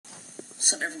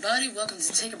What's up, everybody? Welcome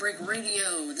to Take a Break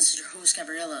Radio. This is your host,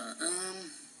 Gabriella.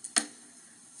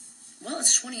 Well,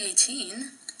 it's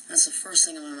 2018. That's the first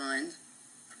thing on my mind.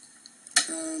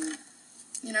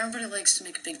 Everybody likes to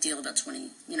make a big deal about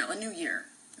a new year,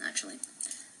 actually.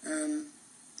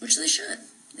 Which they should.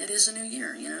 It is a new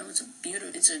year,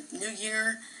 It's a new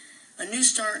year, a new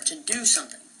start to do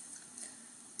something.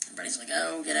 Everybody's like,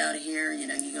 oh, get out of here.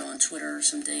 You go on Twitter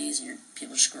some days and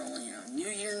people are scrolling, new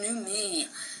year, new me.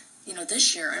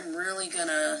 This year I'm really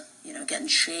gonna, get in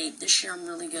shape. This year I'm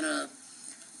really gonna,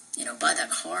 buy that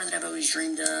car that I've always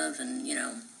dreamed of and,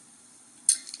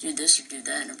 do this or do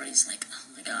that. And everybody's like, oh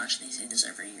my gosh, they say this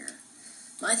every year.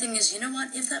 My thing is,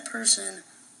 if that person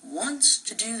wants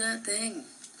to do that thing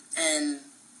and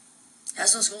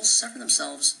has those goals set for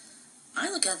themselves, I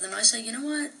look at them and I say,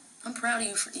 I'm proud of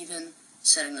you for even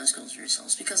setting those goals for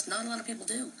yourselves, because not a lot of people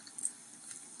do.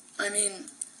 I mean,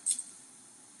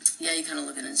 yeah, you kind of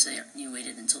look at it and say you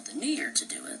waited until the new year to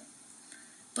do it,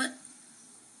 but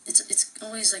it's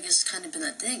always, I guess, kind of been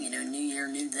that thing, new year,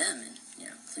 new them, and,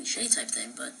 cliche type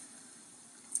thing, but,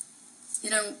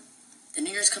 the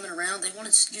new year's coming around, they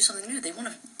want to do something new. They want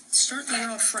to start the year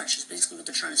off fresh, is basically what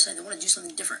they're trying to say. They want to do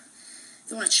something different.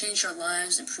 They want to change their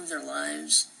lives, improve their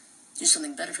lives, do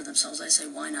something better for themselves. I say,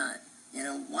 why not?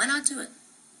 Why not do it?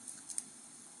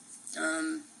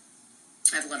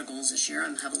 I have a lot of goals this year. I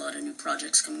have a lot of new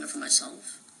projects coming up for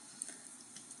myself.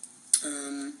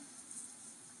 I'm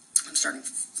starting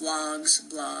blogs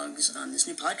on this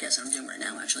new podcast that I'm doing right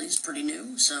now, actually. It's pretty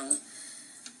new, so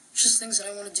it's just things that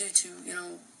I want to do to,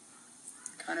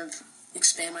 kind of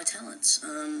expand my talents.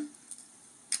 And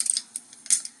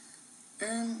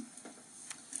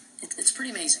it's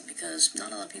pretty amazing, because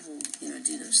not a lot of people,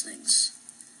 do those things.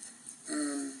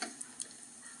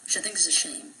 Which I think is a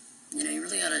shame. You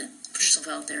really gotta put yourself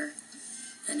out there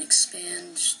and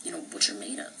expand, what you're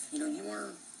made of. You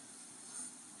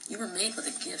were made with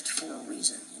a gift for a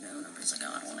reason, and everybody's like,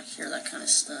 oh, I don't want to hear that kind of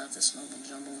stuff, this mumble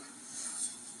jumble.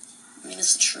 I mean,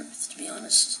 it's the truth, to be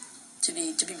honest. To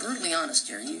be brutally honest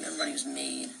here, everybody was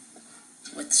made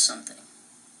with something.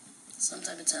 Some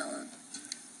type of talent.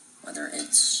 Whether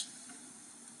it's,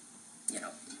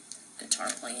 guitar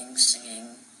playing,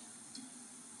 singing,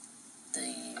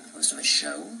 the host of a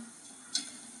show,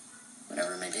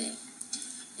 whatever it may be,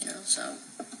 so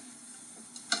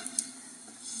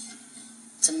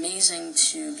it's amazing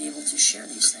to be able to share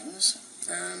these things.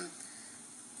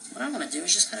 What I want to do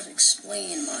is just kind of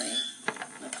explain my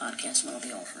podcast, what I'll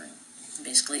be offering.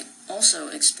 Basically, also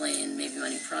explain maybe my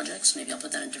new projects. Maybe I'll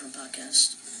put that in a different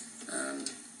podcast.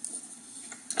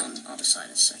 I'll decide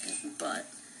in a second. But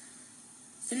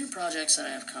the new projects that I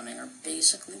have coming are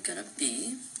basically going to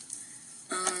be,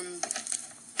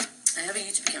 I have a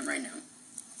YouTube account right now.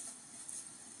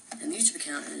 And the YouTube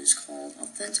account is called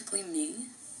Authentically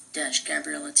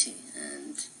Me-Gabriella T.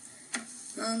 And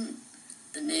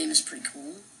the name is pretty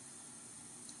cool.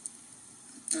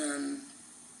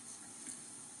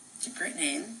 It's a great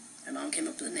name. My mom came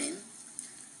up with the name.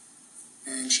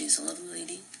 And she's a lovely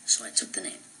lady, so I took the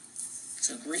name. It's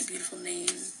a great, beautiful name.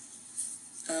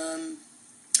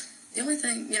 The only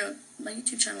thing, my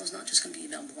YouTube channel is not just going to be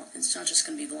about vlogs. It's not just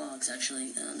going to be vlogs,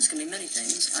 actually. It's going to be many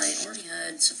things. I already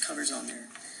had some covers on there,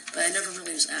 but I never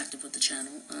really was active with the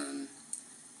channel.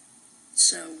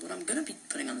 So what I'm going to be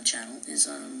putting on the channel is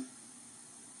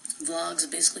vlogs,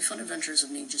 basically fun adventures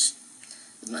of me just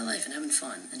with my life and having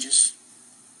fun and just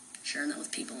sharing that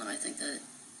with people. And I think that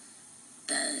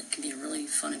can be a really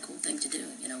fun and cool thing to do,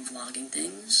 vlogging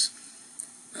things.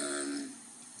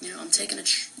 I'm taking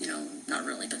not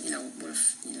really, but, what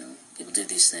if, people do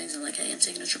these things and like, hey, I'm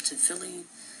taking a trip to Philly,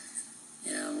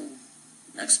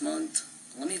 next month,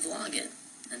 let me vlog it.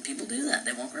 And people do that.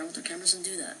 They walk around with their cameras and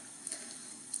do that.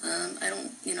 I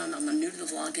don't, I'm new to the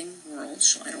vlogging world,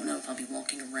 so I don't know if I'll be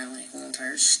walking around a whole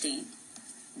entire state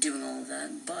doing all of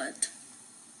that, but,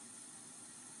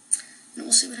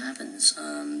 we'll see what happens.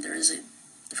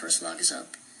 The first vlog is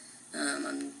up.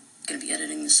 I'm going to be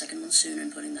editing the second one soon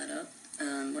and putting that up.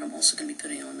 What I'm also going to be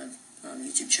putting on the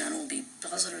YouTube channel will be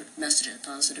positive messages,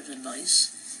 positive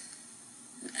advice,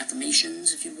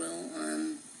 affirmations, if you will.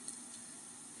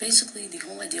 Basically, the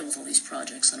whole idea with all these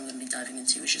projects that I'm going to be diving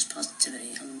into is just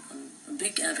positivity. I'm a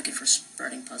big advocate for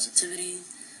spreading positivity,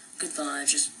 good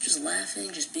vibes, just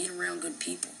laughing, just being around good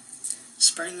people,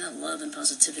 spreading that love and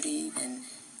positivity, and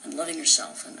loving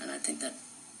yourself. And I think that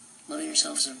loving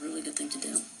yourself is a really good thing to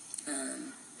do.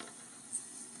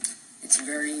 It's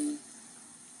very,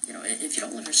 if you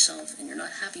don't love yourself and you're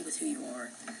not happy with who you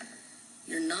are,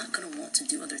 you're not going to want to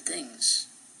do other things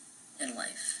in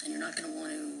life, and you're not going to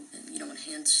want to,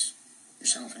 enhance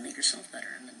yourself and make yourself better,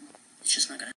 and it's just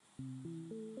not going to happen.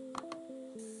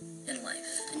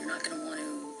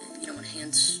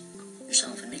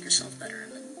 yourself better,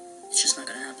 and it's just not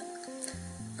going to happen.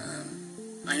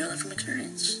 I know that from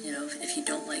experience. You know, if you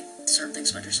don't like certain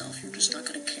things about yourself, you're just not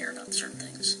going to care about certain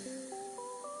things.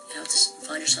 You have to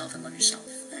find yourself and love yourself.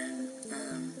 And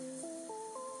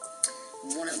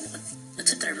a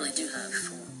tip that I really do have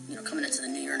for, you know, coming into the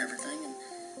new year and everything, and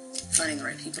finding the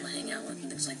right people to hang out with and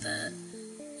things like that,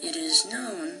 it is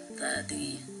known that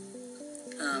the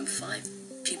 5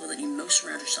 people that you most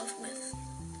surround yourself with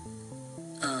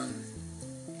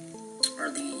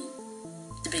are the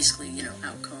basically, you know,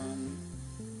 outcome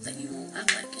that you will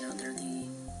act like. You know,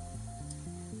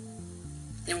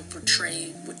 they will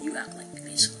portray what you act like,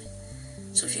 basically.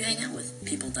 So if you hang out with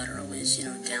people that are always, you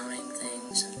know, downing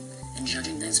things and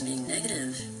judging things and being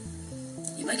negative,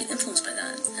 you might get influenced by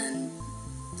that, and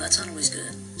that's not always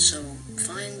good. So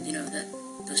find, you know, that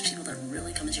those people that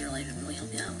really come into your life and really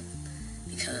help you out,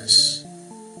 because,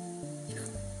 you know,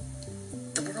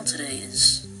 the world today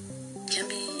can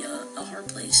be a hard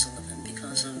place to live in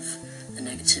because of the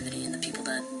negativity and the people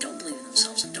that don't believe in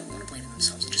themselves and don't want to believe in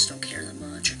themselves and just don't care that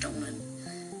much or don't want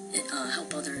to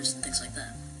help others and things like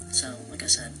that. So, like I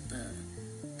said, the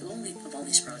goal of all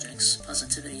these projects,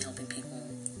 positivity, helping people,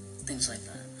 things like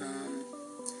that.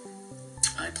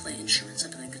 I play instruments. I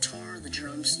play the guitar, the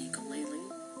drums, the ukulele.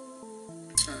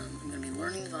 I'm going to be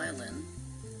learning the violin.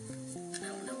 I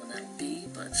don't know when that'll be,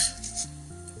 but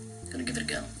I'm going to give it a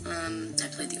go. I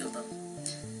played the oboe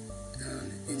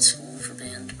in school for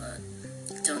band, but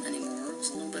I don't anymore. It was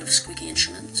a little bit of a squeaky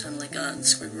instrument, sounded like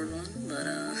Squidward one, but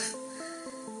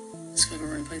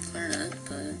Squidward played clarinet,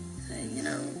 but hey, you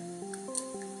know,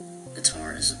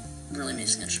 guitar is a really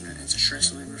amazing instrument. It's a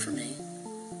stress reliever for me.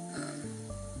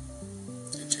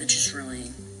 It just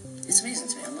really, it's amazing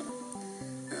to me. I love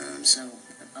it. So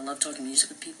I love talking music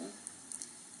with people.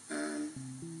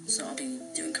 So I'll be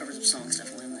doing covers of songs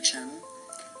definitely on that channel.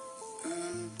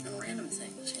 And random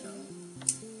things, you know.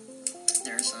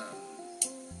 There's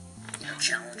you know,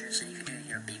 challenges that you can do,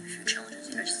 you know, baby food challenges,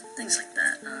 you know, just things like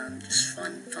that. Just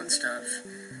fun stuff.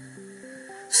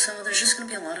 So there's just gonna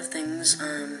be a lot of things.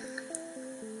 And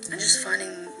just finding,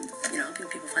 you know, helping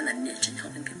people find that niche and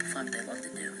helping people find what they love to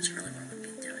do is really what I'm going to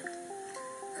be doing.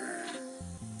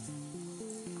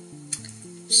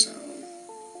 So,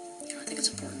 you know, I think it's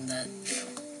important that, you know,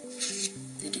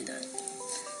 they do that.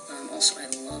 Also, I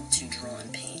love to draw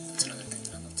and paint. That's another thing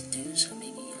that I love to do. So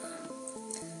maybe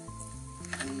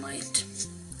I might,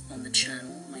 on the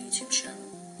channel, my YouTube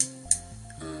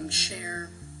channel, share,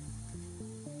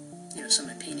 you know, some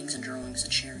of my paintings and drawings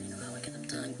and share, you know, how I get them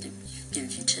done, give a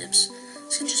few tips.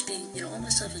 It's going to just be, you know, all my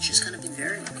stuff is just kind of be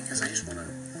varied because I just want to,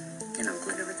 you know,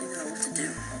 include everything that I love to do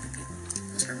with helping people.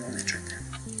 That's my role niche right there.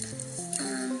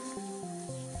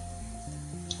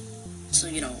 So,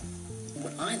 you know,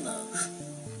 what I love,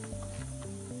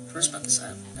 first about this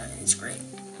app, it's great.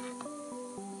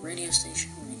 Radio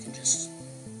station where you can just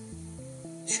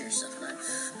share stuff, and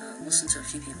I've listened to a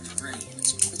few people already, and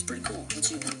it's pretty cool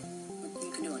what you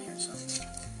can do on here, so.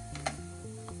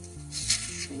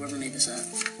 Whoever made this app,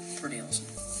 pretty awesome.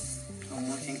 I'm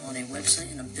working on a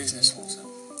website and a business also.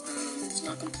 It's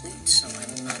not complete, so I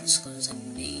will not disclose a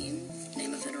name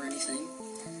of it or anything.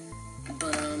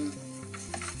 But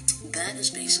that is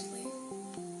basically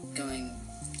going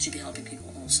to be helping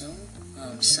people also,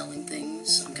 selling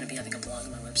things. I'm going to be having a blog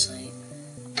on my website.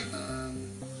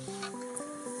 I'm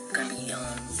going to be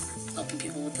helping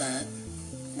people with that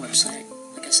website.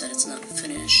 Like I said, it's not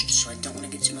finished, so I don't want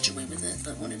to get too much away with it,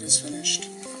 but when it is finished,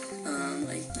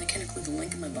 I can include the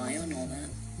link in my bio and all that.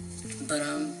 But,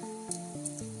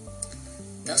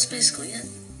 that's basically it,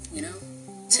 you know.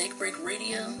 Take Break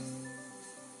Radio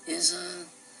is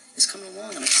coming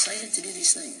along. I'm excited to do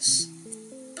these things.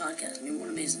 Podcast, I mean, what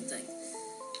an amazing thing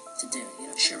to do, you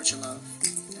know, share what you love,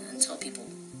 and tell people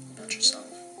about yourself,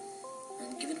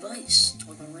 and give advice,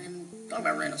 talk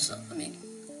about random stuff, I mean,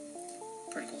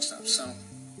 pretty cool stuff. So,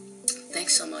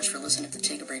 thanks so much for listening to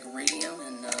Take a Break Radio,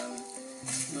 and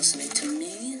listening to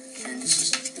me, and this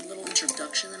is the little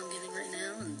introduction that I'm giving right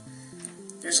now, and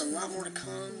there's a lot more to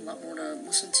come, a lot more to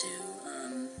listen to,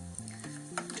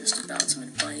 just about some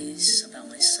advice about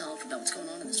myself, about what's going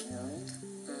on in this world.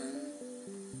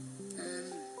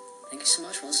 And thank you so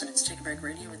much for listening to Take a Break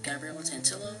Radio with Gabriella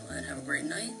Tantillo, and have a great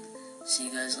night. See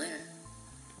you guys later.